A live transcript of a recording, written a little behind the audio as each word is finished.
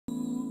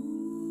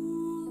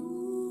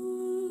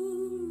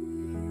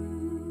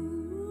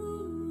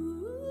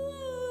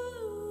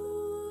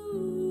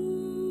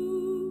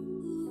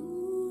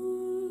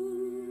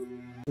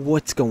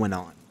What's going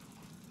on?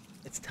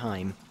 It's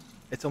time.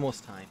 It's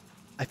almost time.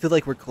 I feel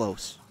like we're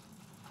close.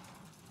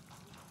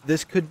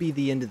 This could be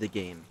the end of the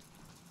game.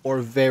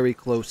 Or very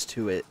close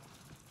to it.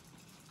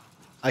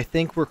 I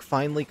think we're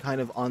finally kind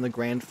of on the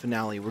grand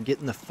finale. We're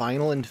getting the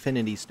final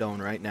Infinity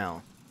Stone right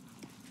now.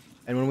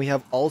 And when we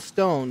have all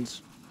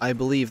stones, I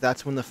believe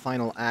that's when the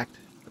final act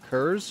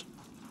occurs.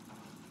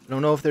 I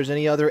don't know if there's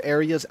any other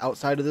areas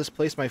outside of this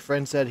place. My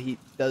friend said he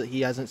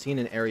hasn't seen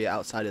an area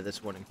outside of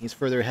this one. He's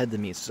further ahead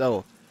than me,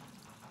 so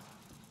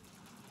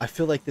I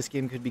feel like this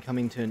game could be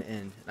coming to an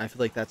end. And I feel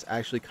like that's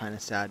actually kind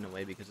of sad in a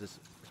way because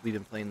we've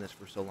been playing this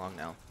for so long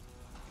now.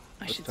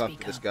 Let's talk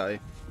to this guy.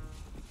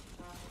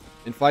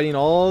 And fighting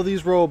all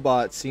these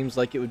robots seems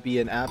like it would be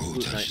an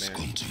absolute nightmare. Has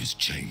gone to his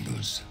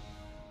chambers.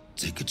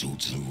 Take a door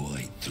to the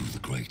right through the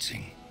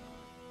grating.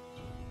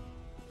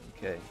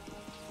 Okay.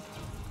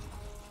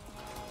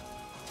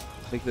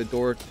 Take the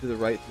door to the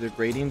right through the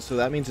grating, so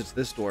that means it's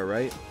this door,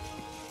 right?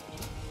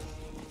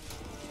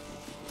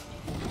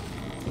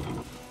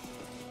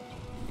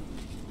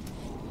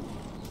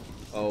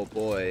 Oh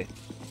boy.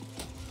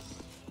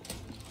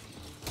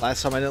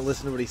 Last time I didn't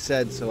listen to what he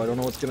said, so I don't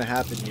know what's gonna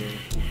happen here.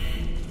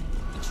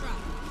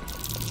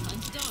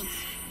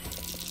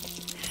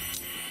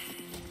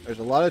 There's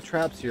a lot of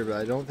traps here, but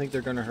I don't think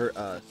they're gonna hurt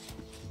us.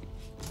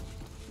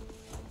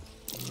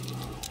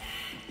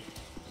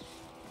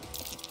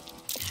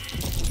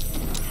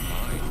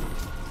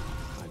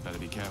 I'd better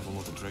be careful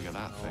not to trigger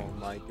that thing. Oh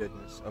my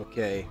goodness.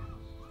 Okay.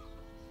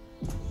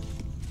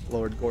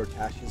 Lord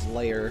Gortash's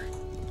lair.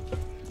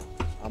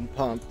 I'm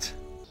pumped.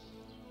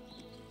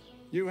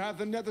 You have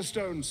the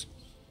Netherstones.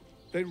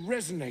 They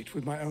resonate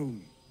with my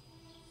own.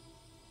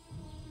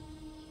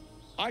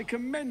 I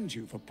commend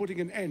you for putting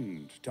an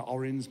end to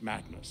Orin's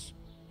madness.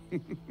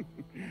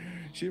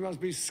 She must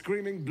be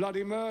screaming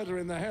bloody murder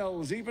in the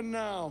hells even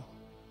now.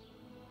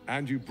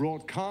 And you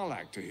brought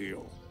Karlach to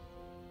heal.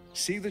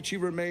 See that she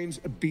remains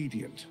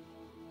obedient.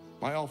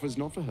 My offer's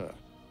not for her.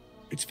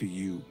 It's for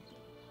you.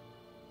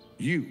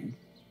 You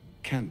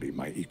can be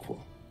my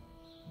equal.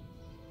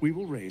 We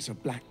will raise a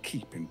black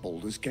keep in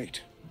Baldur's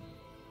Gate.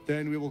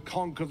 Then we will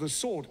conquer the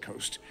Sword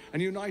Coast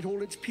and unite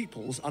all its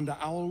peoples under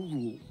our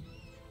rule.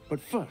 But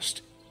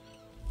first,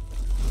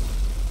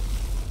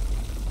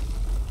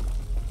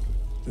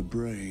 the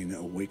brain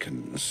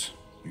awakens.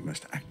 We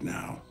must act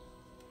now.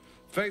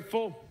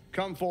 Faithful,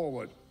 come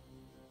forward.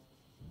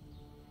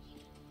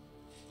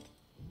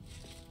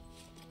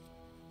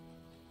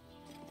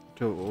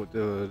 Do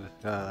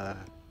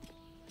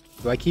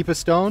I keep a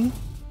stone?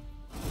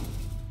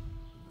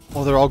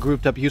 Oh, they're all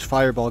grouped up. Use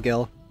Fireball,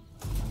 Gil.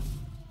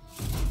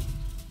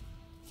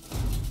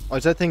 Why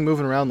is that thing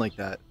moving around like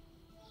that?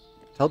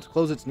 Tell it to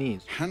close its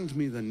knees. Hand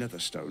me the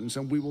Netherstones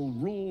and we will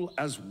rule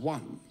as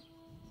one.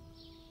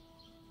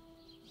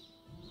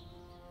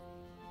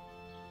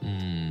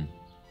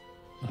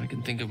 I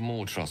can think of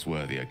more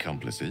trustworthy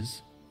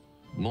accomplices.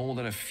 More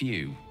than a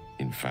few,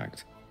 in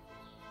fact.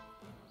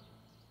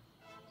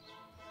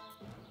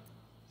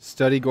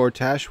 Study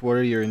Gortash, what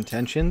are your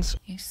intentions?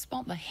 You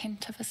spot the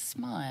hint of a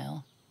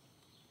smile.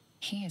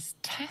 He is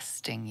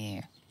testing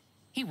you.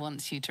 He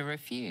wants you to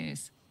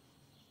refuse.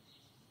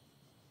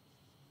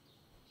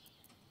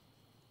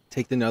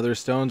 Take the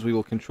Netherstones, we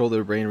will control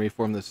their brain and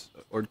reform the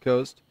Sword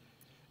Coast.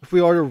 If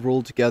we are to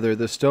rule together,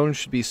 the stones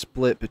should be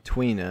split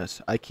between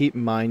us. I keep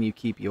mine, you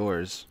keep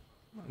yours.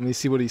 Let me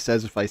see what he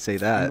says if I say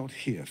that. I'm not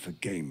here for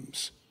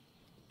games.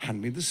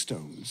 Hand me the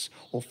stones,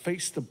 or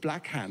face the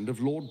black hand of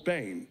Lord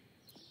Bane.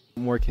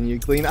 What more can you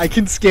glean? I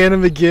can scan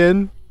him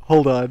again.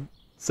 Hold on.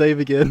 Save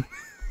again.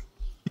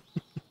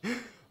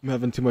 I'm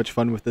having too much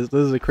fun with this.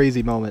 This is a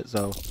crazy moment,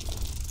 so.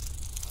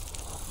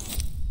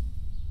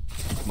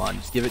 Come on,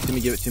 just give it to me,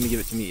 give it to me,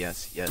 give it to me.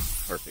 Yes,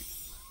 yes, perfect.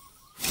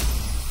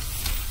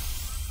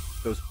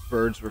 Those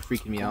birds were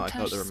freaking me out. I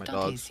thought they were my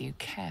dogs. Studies you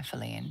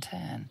carefully in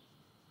turn.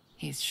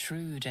 He's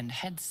shrewd and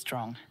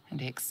headstrong,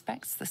 and he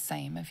expects the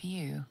same of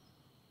you.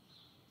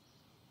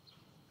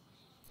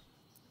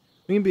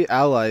 We can be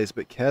allies,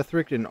 but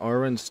Ketheric and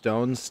Orin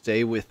Stone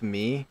stay with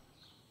me.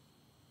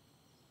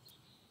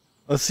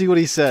 Let's see what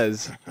he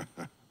says.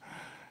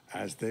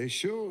 As they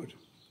should.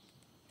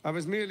 I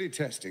was merely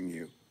testing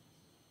you.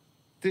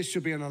 This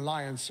should be an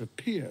alliance of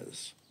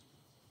peers.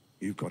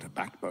 You've got a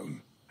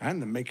backbone and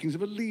the makings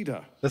of a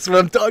leader. That's what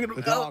I'm talking about.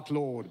 The Dark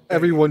Lord.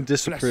 Everyone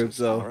disapproves,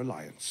 though. Our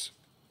alliance.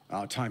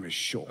 Our time is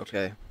short.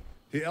 Okay.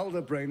 The Elder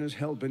Brain is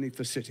held beneath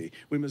the city.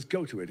 We must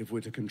go to it if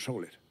we're to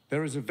control it.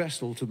 There is a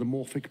vessel to the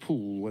Morphic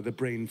pool where the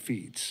brain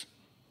feeds.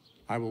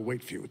 I will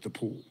wait for you at the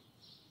pool.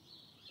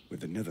 With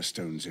the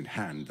Netherstones in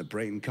hand, the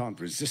brain can't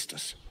resist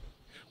us.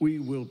 We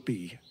will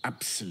be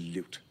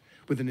absolute,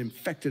 with an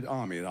infected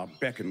army at our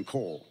beck and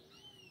call.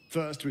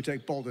 First, we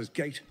take Baldur's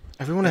Gate.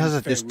 Everyone has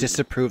a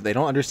disapprove. They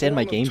don't understand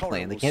my game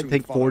plan. They can't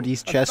think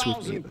 4D's chess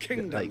with me.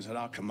 Like,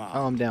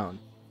 calm down.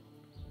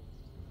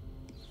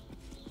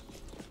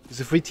 Because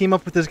if we team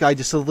up with this guy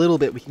just a little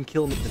bit, we can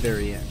kill him at the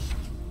very end.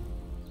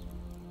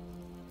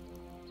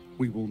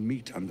 We will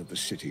meet under the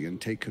city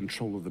and take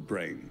control of the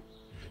brain.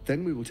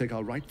 Then we will take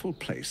our rightful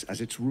place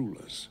as its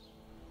rulers.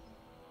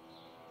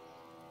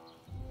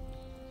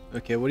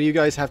 Okay, what do you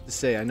guys have to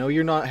say? I know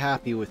you're not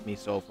happy with me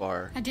so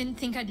far. I didn't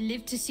think I'd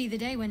live to see the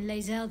day when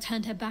Lae'zel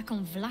turned her back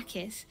on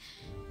Vlaakith.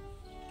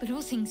 But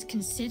all things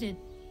considered,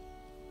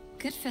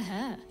 good for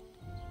her.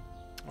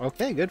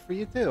 Okay, good for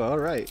you too. All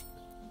right.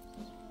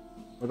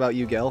 What about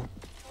you, Gel?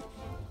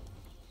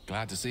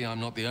 Glad to see I'm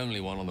not the only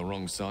one on the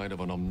wrong side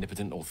of an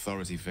omnipotent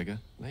authority figure.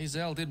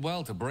 Lae'zel did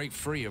well to break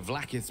free of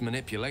Vlaakith's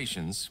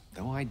manipulations,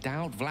 though I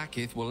doubt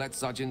Vlaakith will let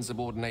such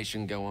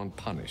insubordination go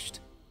unpunished.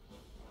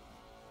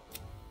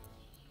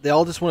 They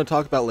all just want to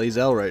talk about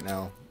Lae'zel right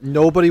now.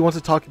 Nobody wants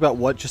to talk about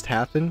what just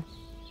happened.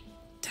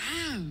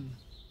 Damn.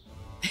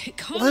 It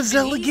can't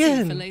Lae'zel be easy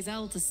again. for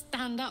Lae'zel to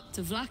stand up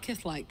to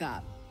Vlaakith like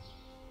that.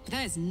 But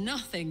there's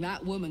nothing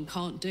that woman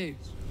can't do.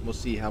 We'll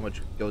see how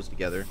much goes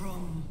together.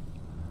 From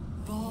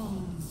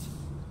bonds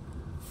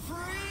free,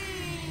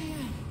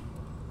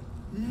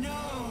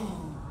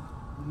 no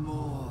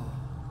more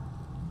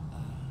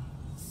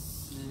a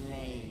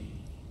slave.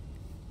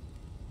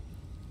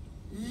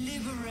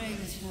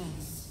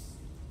 Liberators,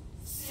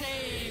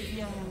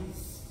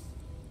 saviors,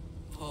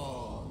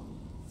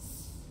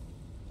 pawns,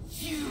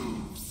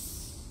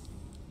 dupes,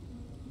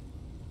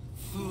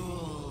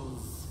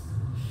 fools,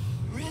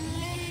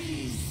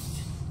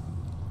 released,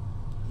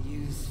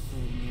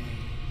 usefulness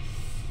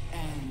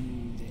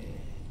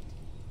ended,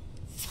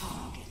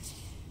 targeted,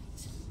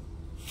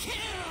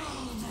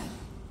 killed,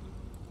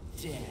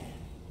 death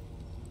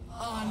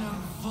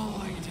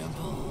unavoidable.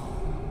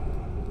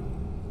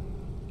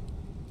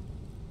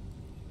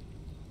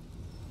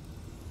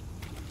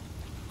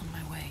 On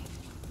my way.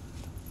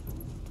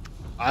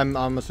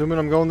 I'm assuming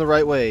I'm going the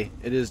right way.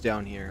 It is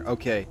down here.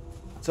 Okay.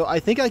 So I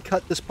think I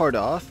cut this part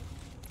off.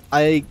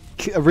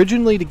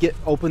 Originally, to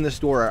open this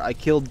door, I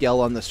killed Gel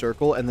on the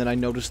circle, and then I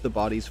noticed the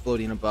bodies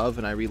floating above,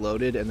 and I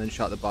reloaded, and then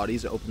shot the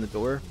bodies to open the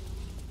door.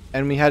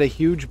 And we had a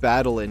huge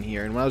battle in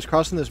here, and when I was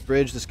crossing this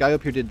bridge, this guy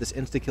up here did this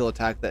insta-kill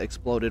attack that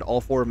exploded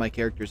all 4 of my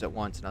characters at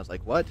once, and I was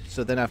like, what?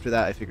 So then after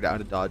that, I figured out how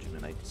to dodge him,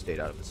 and I stayed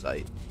out of his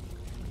sight.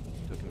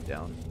 Took him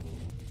down.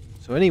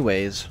 So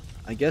anyways,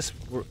 I guess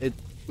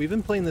we've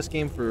been playing this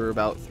game for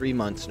about 3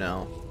 months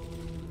now.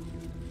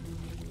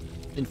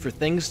 And for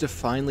things to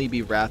finally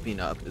be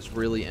wrapping up is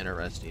really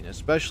interesting,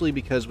 especially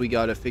because we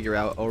got to figure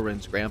out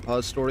Orin's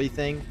grandpa's story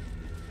thing,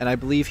 and I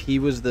believe he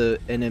was the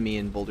enemy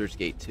in Baldur's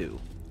Gate 2.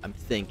 I'm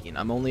thinking.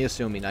 I'm only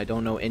assuming. I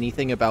don't know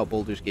anything about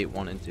Baldur's Gate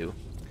 1 and 2,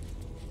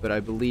 but I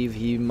believe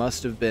he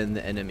must have been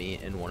the enemy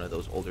in one of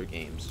those older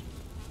games.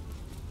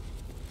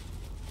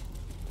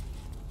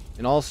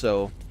 And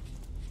also,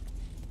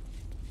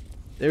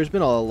 there's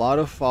been a lot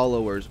of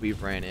followers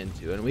we've ran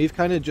into, and we've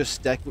kind of just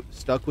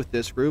stuck with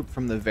this group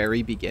from the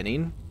very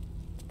beginning.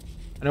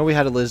 I know we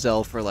had a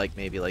Lae'zel for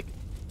maybe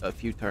a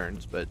few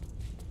turns,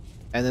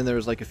 and then there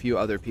was a few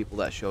other people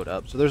that showed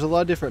up. So there's a lot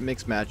of different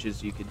mixed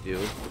matches you could do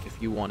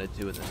if you wanted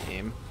to in this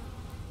game.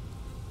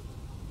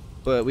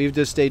 But we've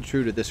just stayed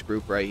true to this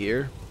group right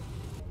here,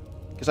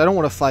 because I don't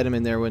want to fight him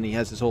in there when he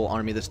has his whole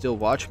army to still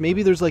watch.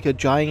 Maybe there's a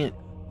giant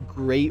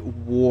great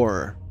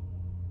war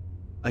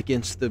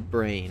against the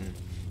brain.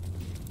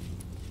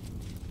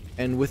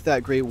 And with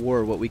that great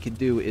war, what we could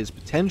do is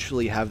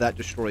potentially have that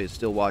destroy his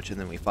still watch, and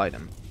then we fight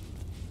him.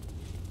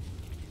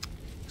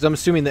 Because I'm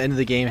assuming the end of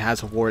the game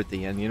has a war at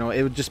the end. You know,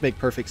 it would just make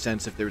perfect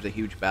sense if there was a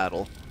huge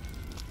battle.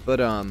 But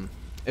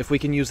if we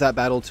can use that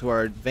battle to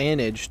our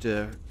advantage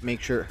to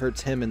make sure it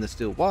hurts him in the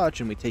still watch,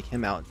 and we take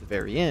him out at the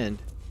very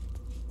end,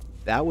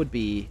 that would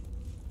be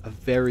a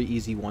very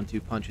easy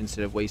 1-2 punch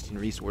instead of wasting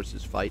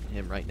resources fighting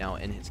him right now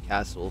in his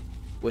castle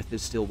with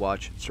his still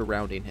watch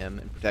surrounding him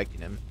and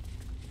protecting him.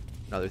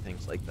 Other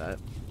things like that.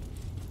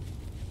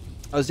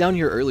 I was down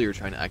here earlier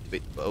trying to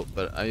activate the boat,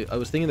 but I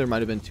was thinking there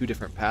might have been 2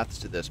 different paths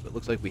to this, but it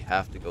looks like we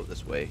have to go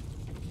this way.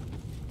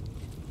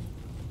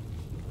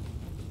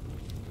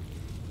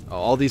 Oh,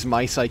 all these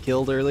mice I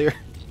killed earlier.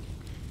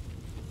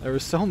 There were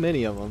so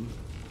many of them.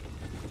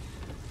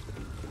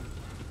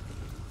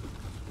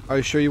 Are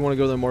you sure you want to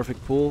go to the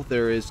Morphic Pool?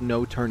 There is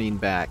no turning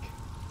back.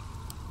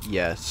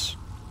 Yes.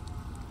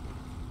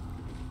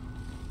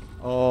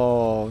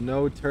 Oh,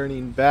 no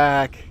turning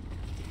back.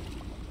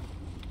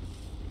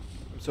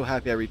 So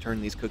happy I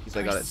returned these cookies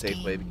I got at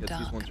Safeway, because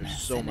these ones are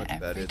so much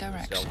better than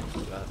the sale ones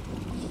we got.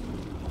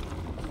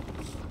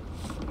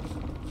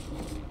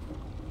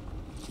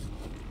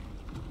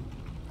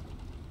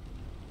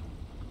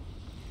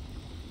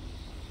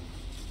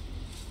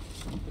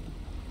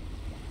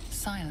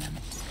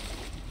 Silence,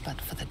 but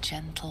for the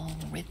gentle,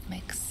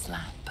 rhythmic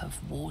slap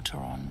of water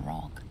on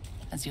rock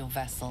as your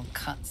vessel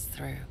cuts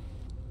through.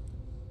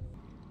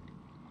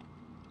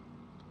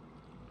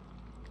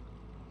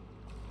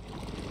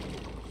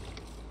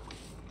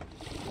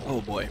 Oh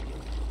boy.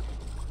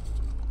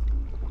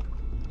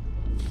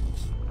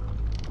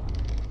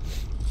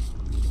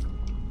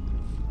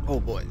 Oh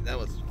boy, that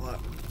was a lot.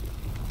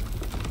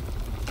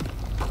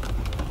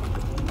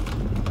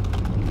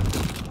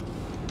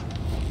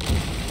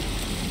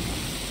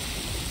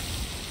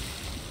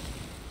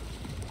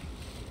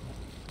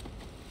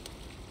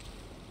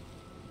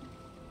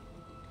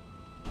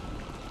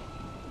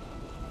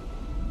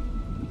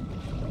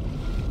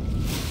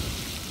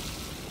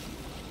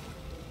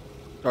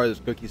 Sorry, this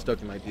cookie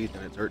stuck in my teeth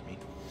and it's hurt me.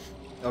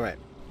 Alright.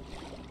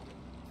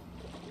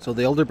 So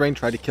the Elder Brain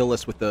tried to kill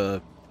us with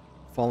the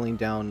falling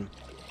down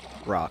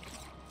rock.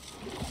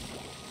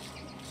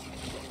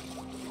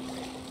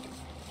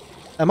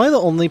 Am I the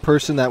only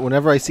person that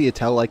whenever I see a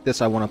tail like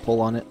this, I want to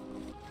pull on it?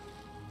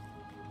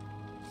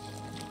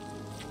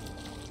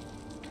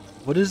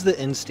 What is the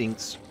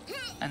instincts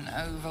An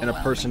in a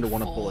person to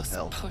want to pull a force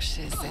tail?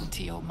 pushes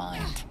into your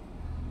mind.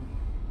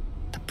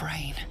 The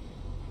brain.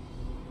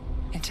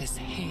 It is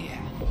here.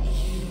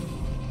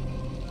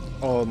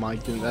 Oh my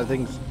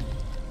goodness,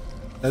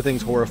 that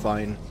thing's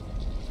horrifying.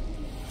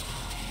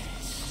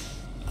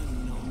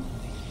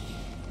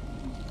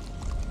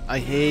 I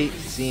hate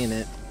seeing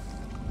it.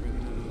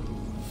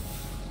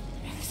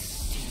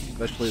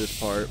 Especially this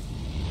part.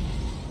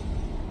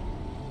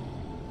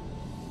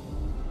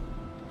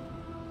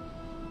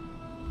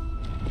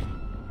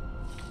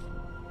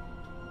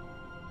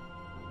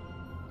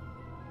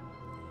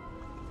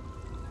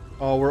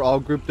 Oh, we're all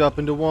grouped up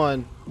into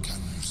one. Can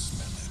you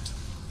smell it?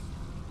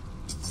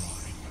 The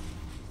brine.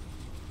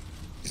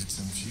 It's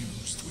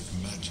infused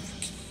with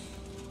magic.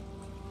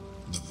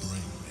 The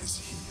brain is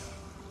here.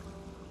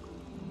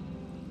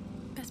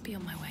 Best be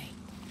on my way.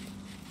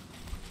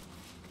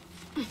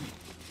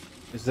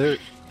 Is there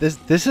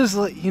this is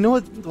like, you know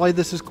what, why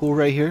this is cool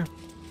right here?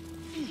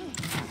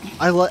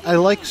 I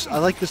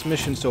like this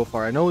mission so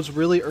far. I know it's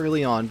really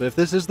early on, but if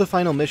this is the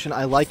final mission,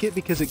 I like it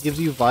because it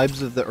gives you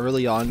vibes of the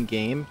early on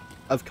game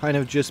of kind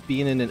of just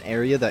being in an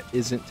area that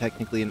isn't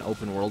technically an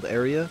open world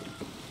area.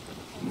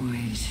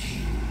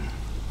 Waiting.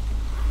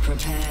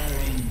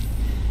 Preparing.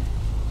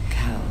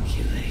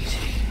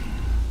 Calculating.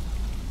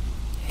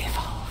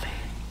 Evolving.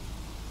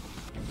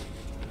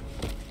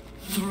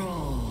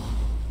 Thrall.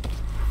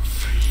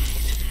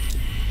 Freed.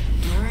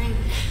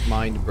 Break.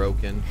 Mind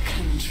broken.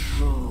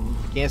 Control.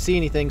 Can't see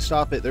anything.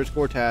 Stop it. There's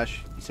Gortash.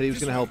 He said he was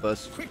going to help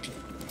us. Quickly,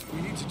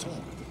 we need to talk.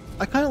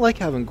 I kind of like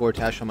having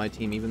Gortash on my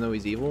team, even though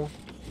he's evil.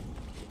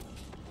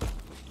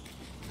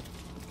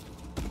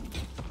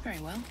 Very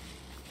well.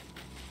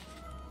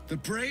 The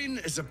brain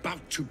is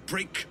about to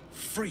break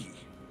free.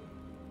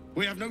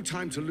 We have no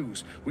time to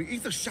lose. We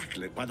either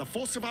shackle it by the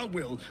force of our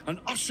will and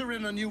usher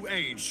in a new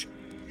age,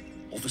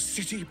 or the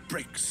city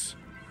breaks.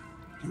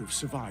 You have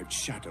survived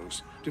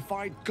shadows,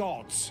 defied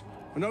gods,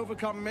 and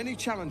overcome many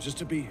challenges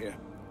to be here.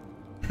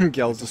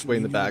 Gel's just way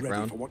in the Mean you're ready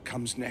background. for what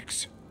comes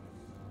next.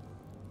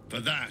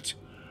 For that,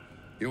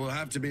 you will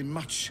have to be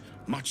much,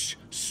 much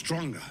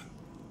stronger.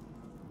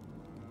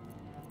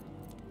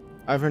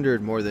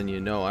 500 more than you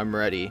know. I'm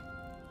ready.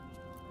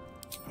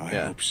 I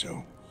Yeah. hope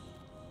so.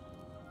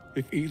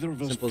 If either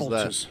of us Simple as that.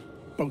 falters,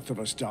 both of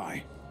us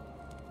die.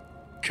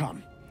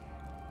 Come,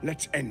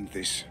 let's end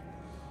this.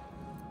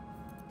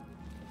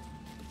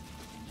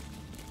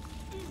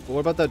 But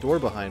what about that door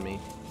behind me?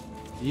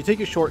 Did you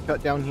take a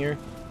shortcut down here?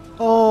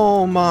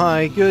 Oh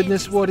my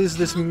goodness, what is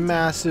this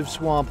massive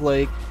swamp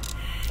lake?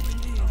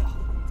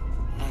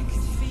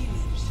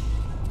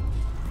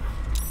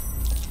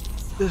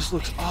 This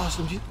looks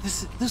awesome.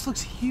 This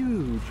looks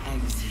huge.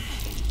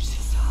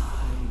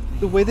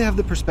 The way they have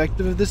the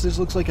perspective of this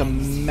looks like a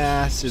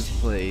massive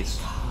place.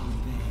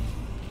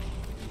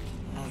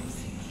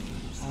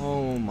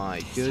 Oh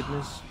my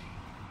goodness.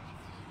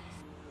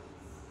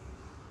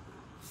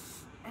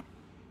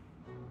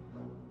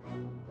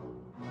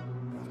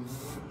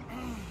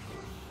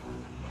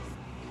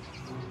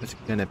 It's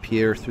gonna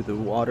peer through the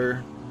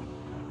water.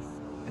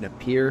 And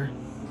appear.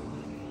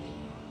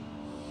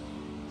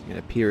 It's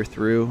gonna peer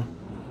through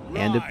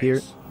and appear.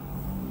 Rise.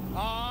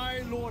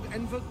 I, Lord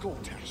Enver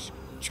Gortash,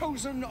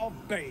 chosen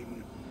of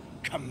Bane,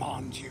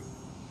 command you.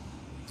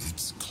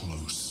 It's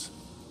close.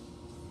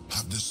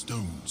 Have the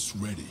stones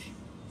ready.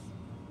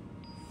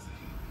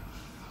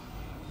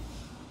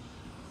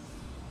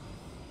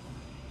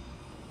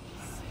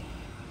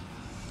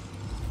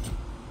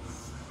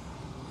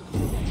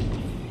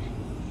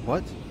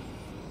 What?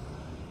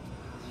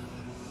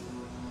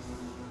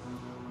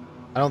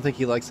 I don't think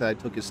he likes that I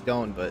took his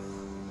stone, but...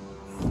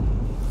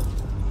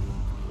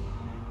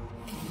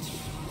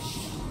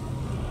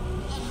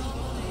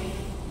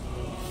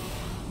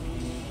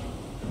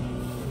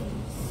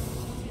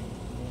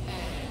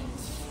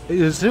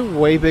 Is it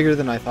way bigger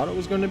than I thought it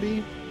was going to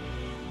be?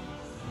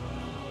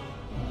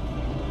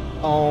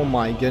 Oh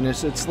my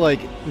goodness, it's like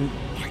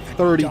By the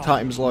 30 dark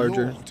times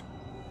larger. Lord.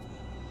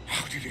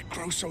 How did it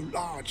grow so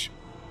large?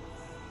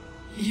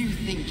 You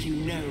think you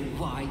know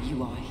why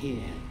you are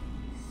here?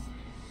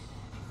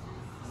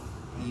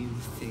 You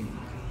think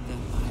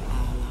that by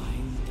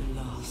allying with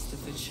the last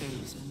of the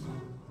chosen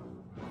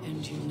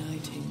and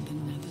uniting the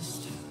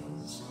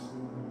Netherstones,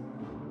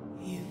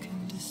 you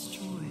can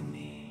destroy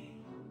me?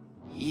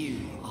 You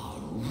are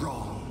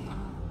wrong.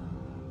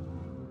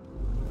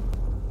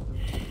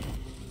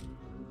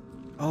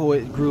 Oh,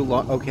 it grew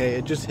okay,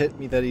 it just hit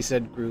me that he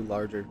said grew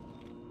larger.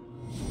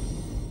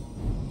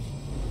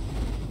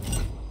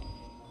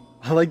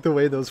 I like the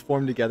way those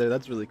form together,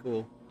 that's really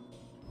cool.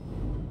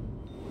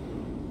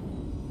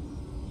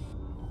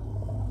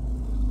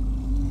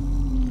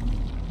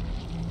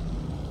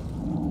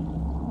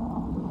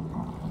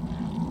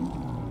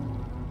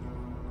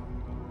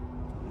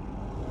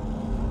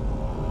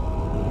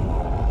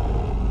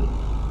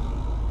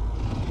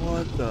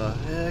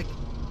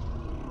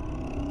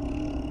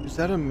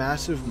 that a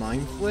massive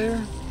mind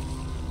flare?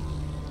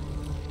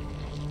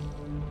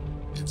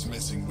 It's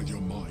messing with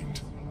your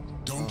mind.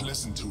 Don't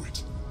listen to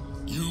it.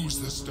 Use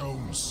the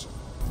stones.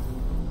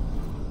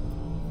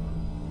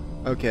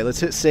 Okay, let's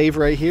hit save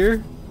right here.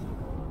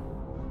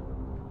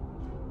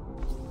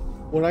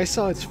 When I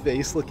saw its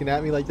face looking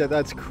at me like that,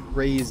 that's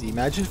crazy.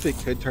 Imagine if it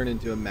could turn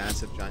into a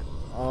massive giant.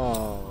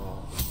 Oh.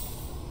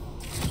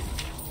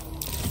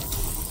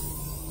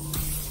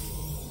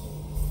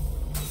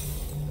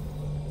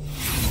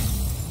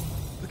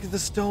 Look at the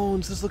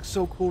stones. This looks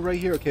so cool right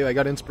here. Okay, I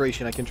got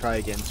inspiration. I can try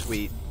again.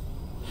 Sweet.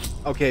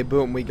 Okay,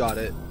 boom. We got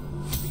it.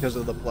 Because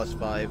of the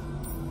 +5.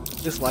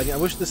 This lighting, I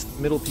wish this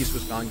middle piece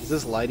was gone, because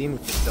this lighting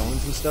with the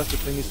stones and stuff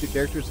between these two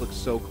characters looks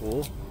so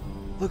cool.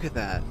 Look at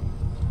that.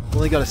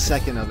 Only got a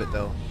second of it,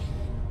 though.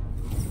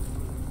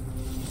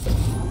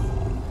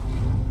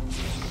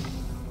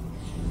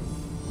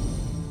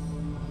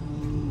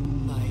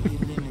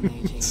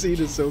 Seed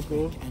is so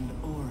cool. And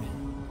Orin,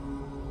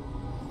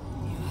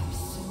 you have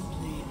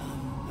simply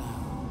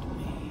unbound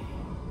me.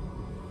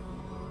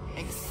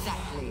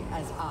 Exactly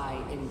as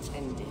I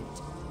intended.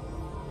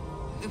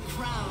 The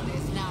crown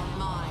is now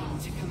mine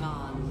to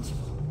command.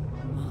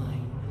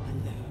 Mine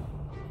alone.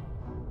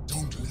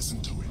 Don't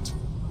listen to it.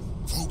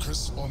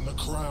 Focus on the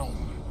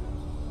crown.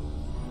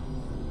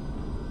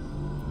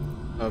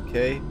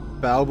 Okay.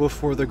 Bow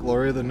before the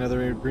glory of the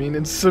Nether Green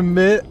and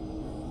submit.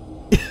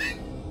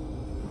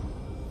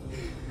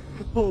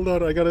 Hold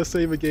on, I gotta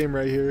save a game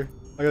right here.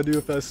 I gotta do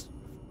a fast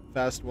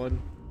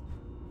one.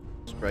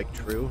 Strike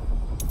true.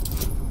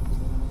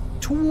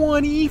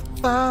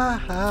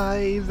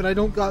 25, and I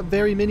don't got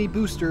very many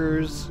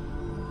boosters.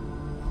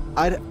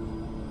 I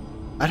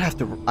have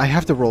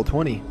to roll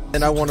 20,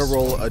 and I want to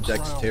roll a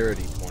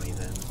dexterity 20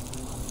 then.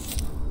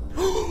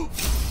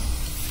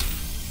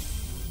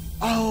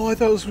 Oh, I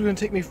thought this was gonna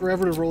take me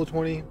forever to roll a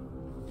 20.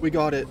 We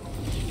got it.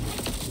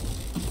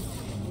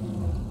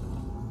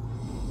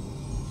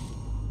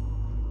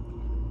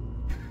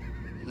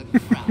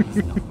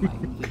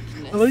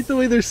 I like the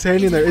way they're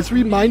standing there. It's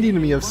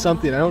reminding me of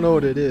something. I don't know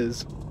what it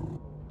is.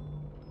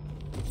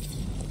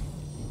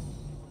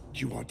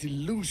 You are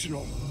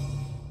delusional.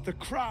 The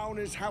crown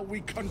is how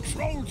we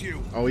controlled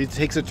you. Oh, he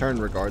takes a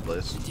turn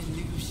regardless.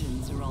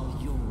 Delusions are all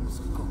yours,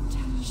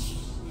 Gortash.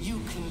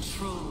 You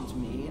controlled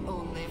me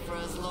only for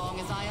as long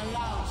as I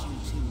allowed you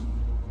to.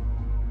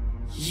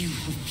 You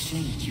have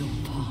played your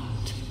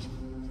part.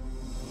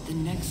 The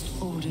next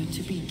order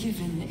to be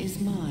given is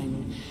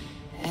mine,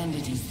 and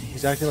it is this.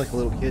 He's acting like a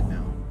little kid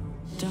now.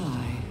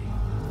 Die.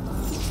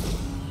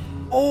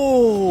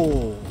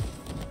 Oh!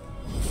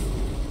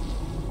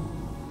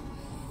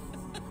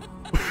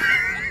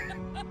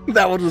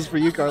 That one was for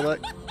you,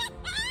 Karlak.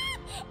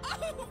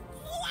 Oh,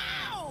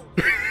 wow!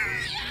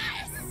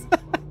 Yes!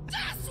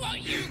 That's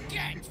what you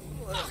get,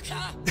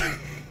 fucker!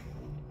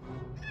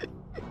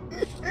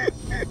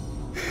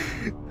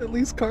 At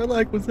least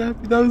Karlak was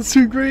happy. That was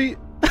too great.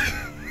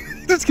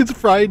 He just gets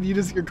fried and you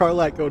just hear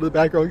Karlak go to the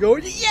background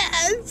going,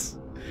 yes!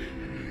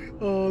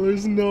 Oh,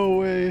 there's no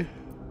way.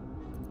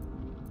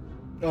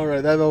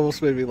 Alright, that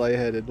almost made me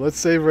lightheaded. Let's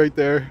save right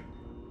there.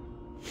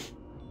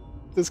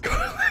 This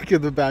Karlak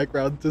in the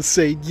background just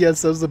saying,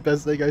 yes, that was the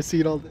best thing I've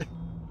seen all day.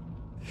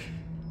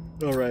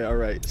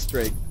 Alright,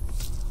 straight.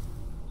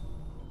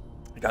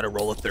 I gotta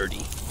roll a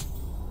 30.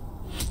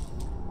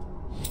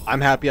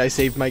 I'm happy I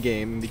saved my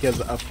game,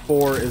 because a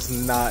 4 is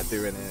not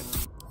doing it.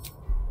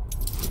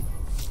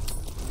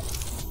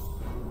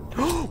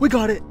 We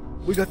got it!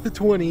 We got the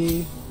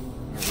 20.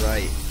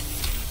 Alright.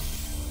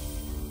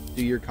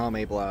 Do your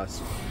Kame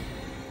Blast.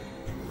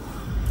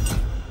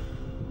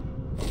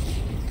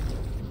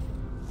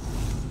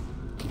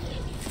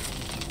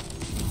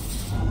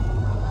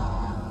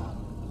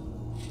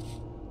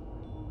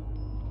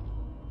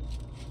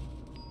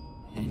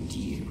 And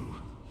you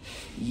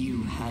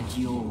had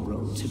your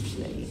role to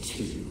play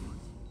too.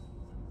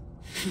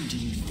 Who do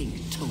you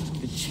think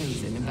told the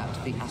Chosen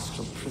about the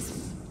astral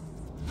prism?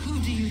 Who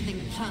do you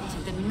think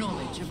planted the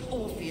knowledge of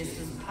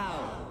Orpheus's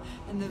power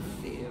and the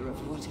fear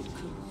of what it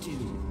could do?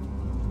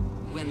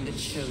 When the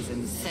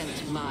Chosen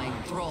sent my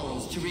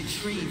thralls to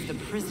retrieve the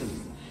prism,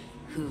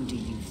 who do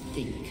you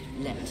think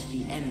let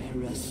the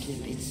Emperor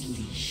slip its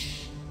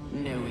leash,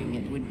 knowing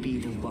it would be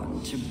the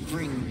one to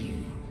bring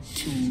you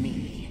to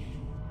me?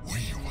 Were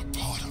you a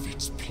part of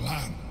its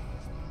plan?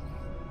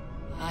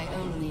 I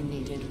only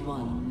needed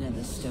one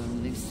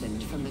Netherstone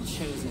loosened from the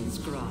Chosen's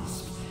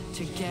grasp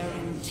to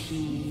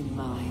guarantee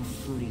my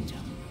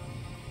freedom.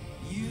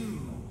 You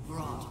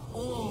brought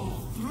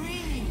all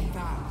three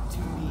back to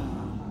me.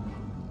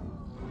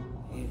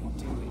 In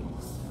doing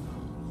so,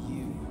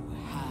 you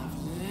have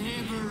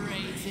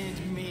liberated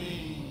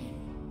me.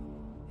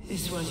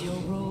 This was your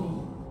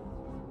role,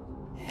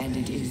 and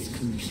it is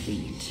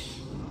complete.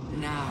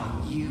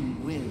 Now you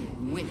will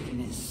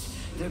witness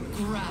the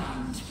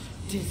grand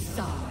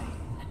design.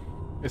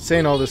 It's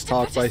saying all this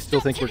talk, but I still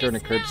think we're going to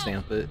curb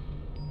stamp it.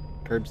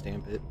 Curb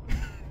stamp it.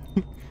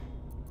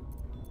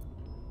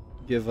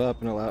 Give up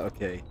and allow.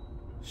 Okay.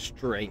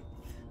 Strength.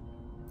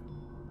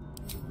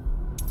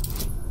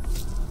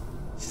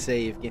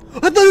 save game. I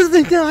thought it was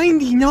the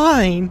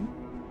 99!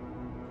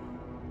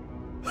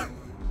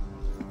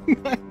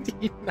 99!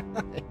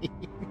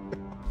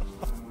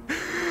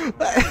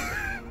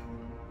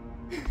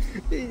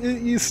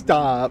 You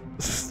stop.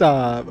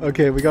 Stop.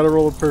 Okay, we gotta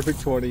roll a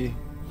perfect 20.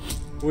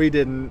 We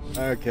didn't.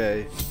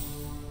 Okay.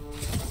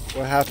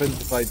 What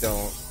happens if I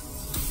don't?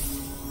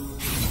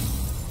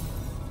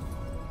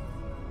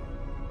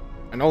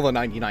 I know the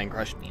 99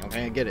 crushed me,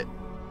 okay? I get it.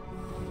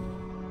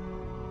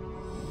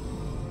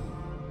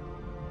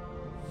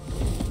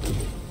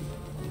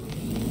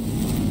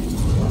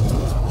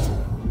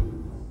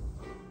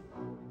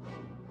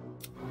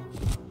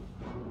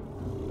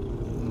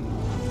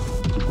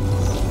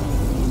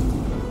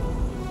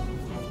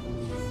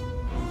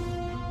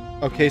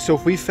 Okay, so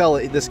if we fell,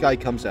 this guy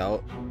comes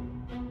out.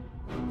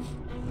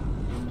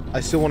 I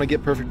still want to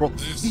get perfect roll.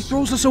 He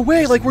throws us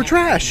away like we're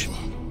trash!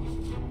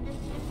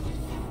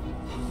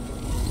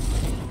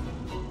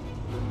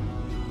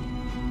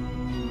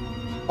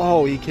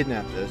 Oh, he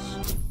kidnapped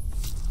us.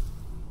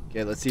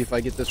 Okay, let's see if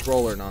I get this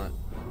roll or not.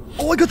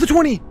 Oh, I got the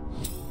 20!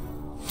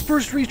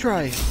 First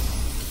retry!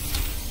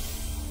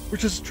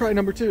 Which is try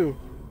number 2.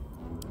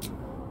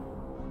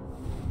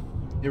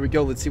 Here we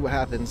go, let's see what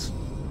happens.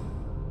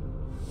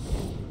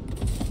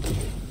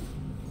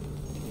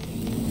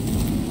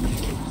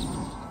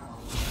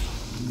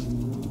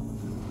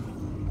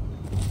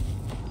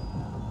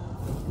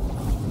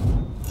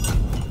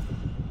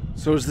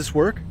 So does this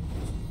work?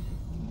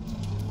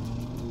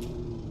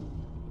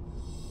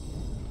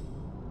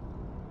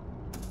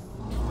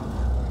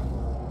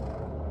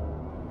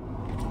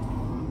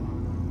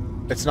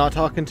 It's not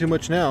talking too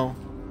much now.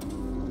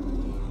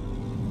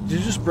 Did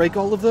you just break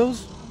all of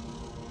those?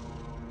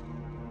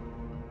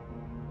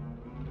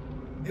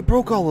 It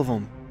broke all of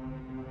them.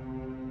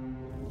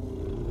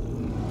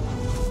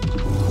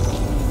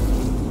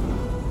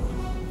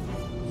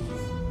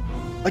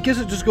 I guess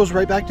it just goes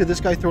right back to this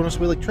guy throwing us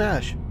away like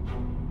trash.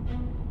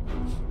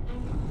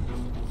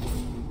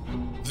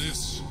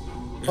 This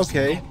is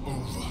okay. not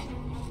over.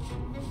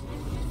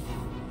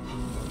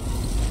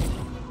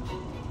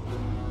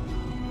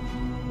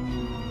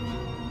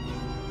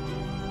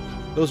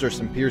 Those are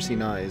some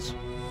piercing eyes.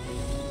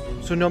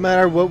 So no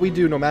matter what we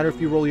do, no matter if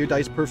you roll your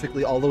dice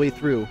perfectly all the way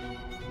through,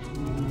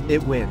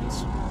 it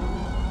wins.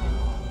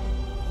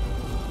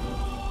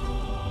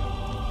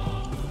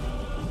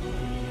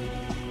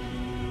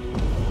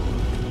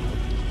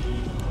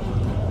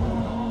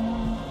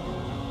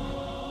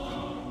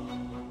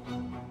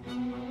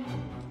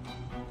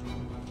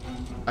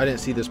 I didn't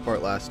see this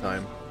part last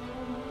time.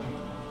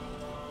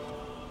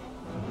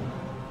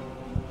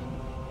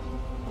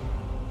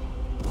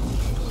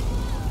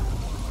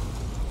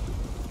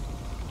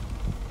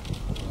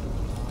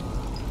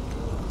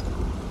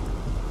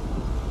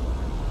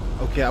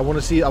 Okay, I want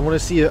to see a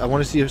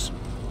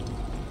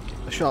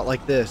shot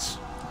like this.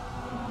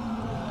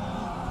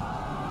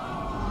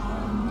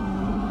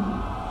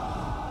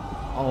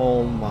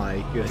 Oh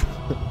my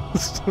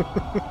goodness.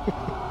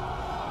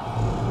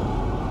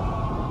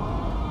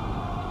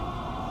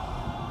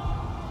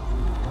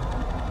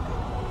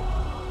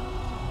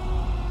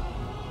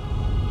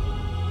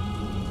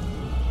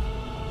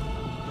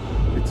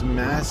 It's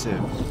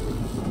massive.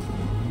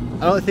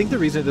 I think the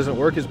reason it doesn't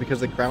work is because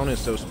the crown is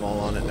so small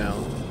on it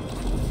now.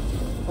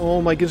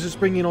 Oh my goodness, it's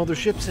bringing all their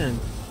ships in.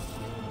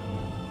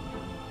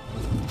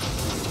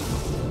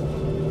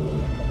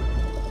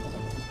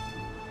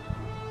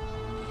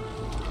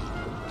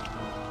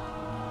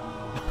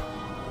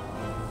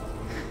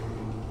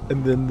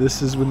 And then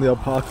this is when the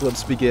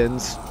apocalypse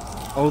begins.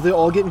 Oh, they're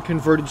all getting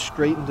converted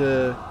straight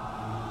into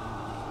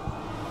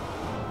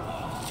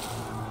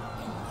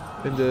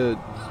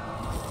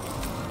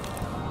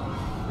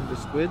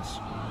squids.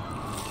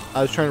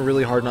 I was trying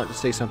really hard not to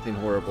say something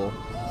horrible.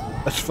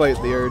 Let's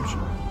fight the urge.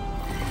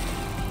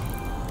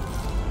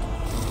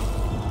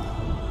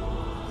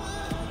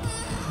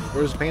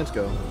 Where does his pants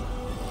go?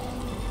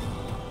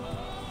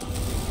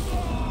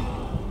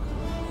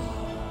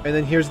 And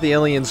then here's the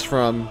aliens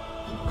from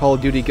Call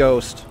of Duty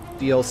Ghost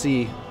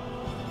DLC.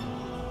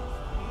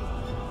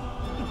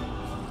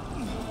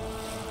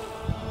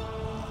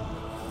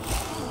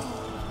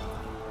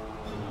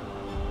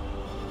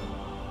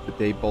 The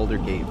day Baldur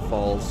Gate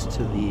falls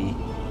to the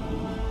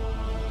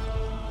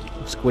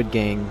Squid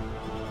Gang.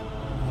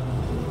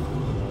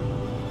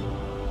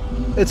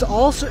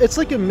 It's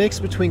like a mix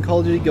between Call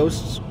of Duty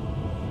Ghosts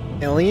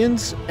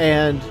Aliens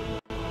and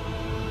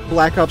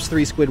Black Ops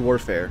 3 Squid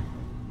Warfare.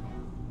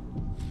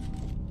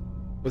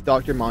 With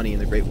Dr. Monty in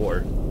the Great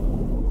War.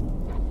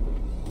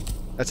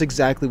 That's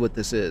exactly what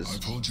this is. I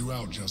pulled you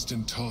out just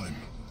in time.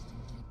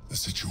 The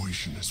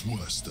situation is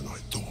worse than I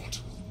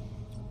thought.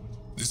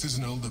 This is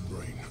an Elder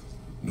Brain.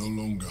 No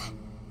longer.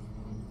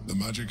 The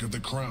magic of the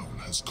crown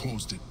has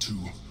caused it to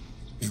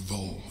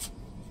evolve.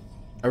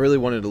 I really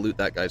wanted to loot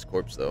that guy's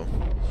corpse, though.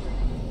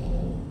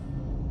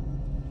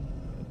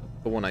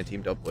 The one I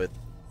teamed up with.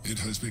 It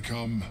has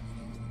become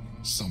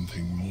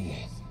something more.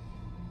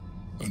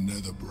 A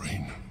nether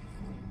brain.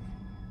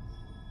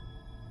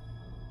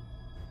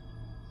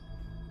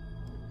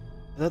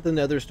 I thought the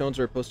nether stones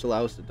were supposed to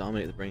allow us to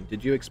dominate the brain.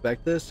 Did you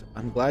expect this?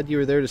 I'm glad you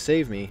were there to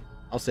save me.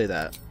 I'll say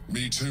that.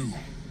 Me too.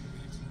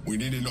 We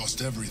nearly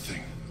lost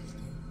everything.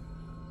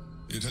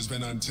 It has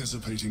been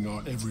anticipating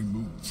our every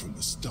move from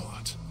the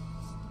start.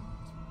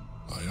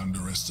 I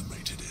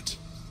underestimated it.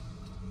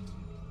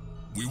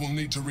 We will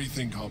need to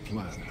rethink our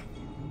plan.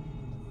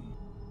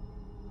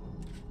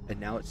 And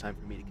now it's time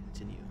for me to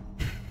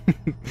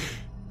continue.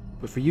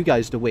 But for you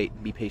guys to wait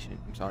and be patient.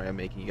 I'm sorry I'm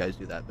making you guys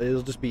do that. But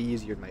it'll just be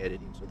easier in my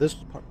editing. So this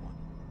is part 1.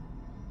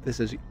 This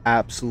is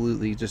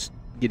absolutely just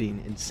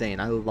getting insane.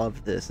 I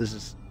love this.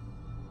 This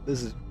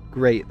is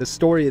great. The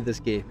story of this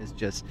game is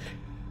just...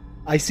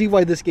 I see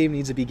why this game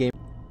needs to be game.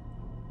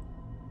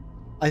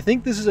 I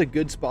think this is a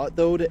good spot,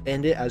 though, to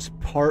end it as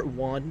part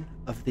 1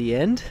 of the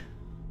end.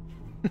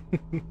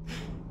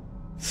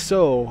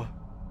 So,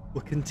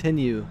 we'll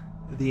continue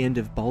the end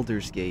of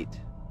Baldur's Gate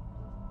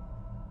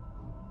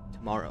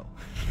tomorrow.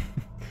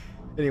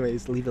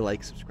 Anyways, leave a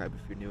like, subscribe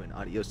if you're new, and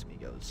adios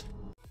amigos.